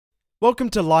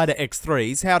Welcome to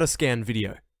Lidarx3's How to Scan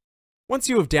video. Once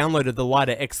you have downloaded the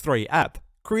Lidarx3 app,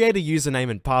 create a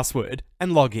username and password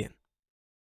and log in.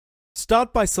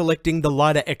 Start by selecting the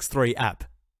Lidarx3 app,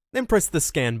 then press the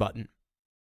scan button.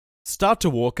 Start to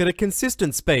walk at a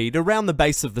consistent speed around the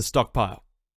base of the stockpile.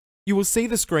 You will see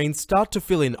the screen start to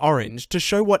fill in orange to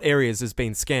show what areas has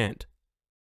been scanned.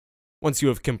 Once you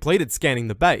have completed scanning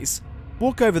the base,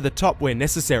 walk over the top where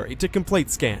necessary to complete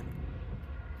scan.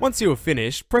 Once you have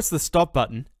finished, press the stop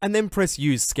button and then press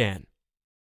Use Scan.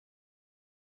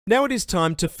 Now it is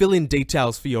time to fill in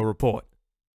details for your report.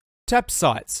 Tap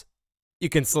Sites. You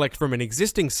can select from an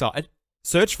existing site,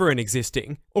 search for an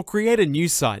existing, or create a new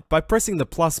site by pressing the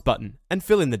plus button and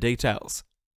fill in the details.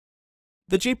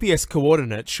 The GPS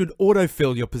coordinate should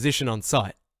autofill your position on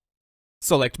site.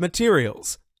 Select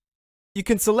Materials. You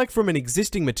can select from an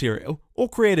existing material or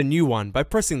create a new one by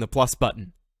pressing the plus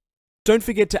button. Don't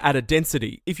forget to add a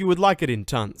density if you would like it in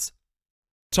tons.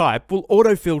 Type will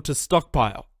autofill to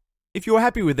stockpile. If you are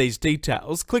happy with these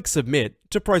details, click Submit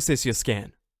to process your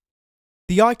scan.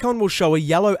 The icon will show a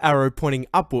yellow arrow pointing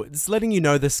upwards, letting you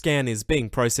know the scan is being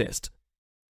processed.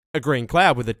 A green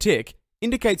cloud with a tick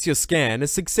indicates your scan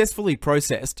is successfully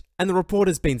processed and the report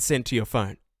has been sent to your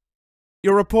phone.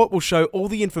 Your report will show all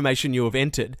the information you have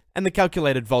entered and the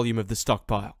calculated volume of the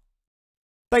stockpile.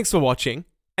 Thanks for watching,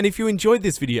 and if you enjoyed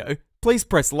this video, please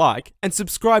press like and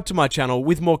subscribe to my channel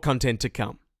with more content to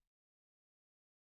come.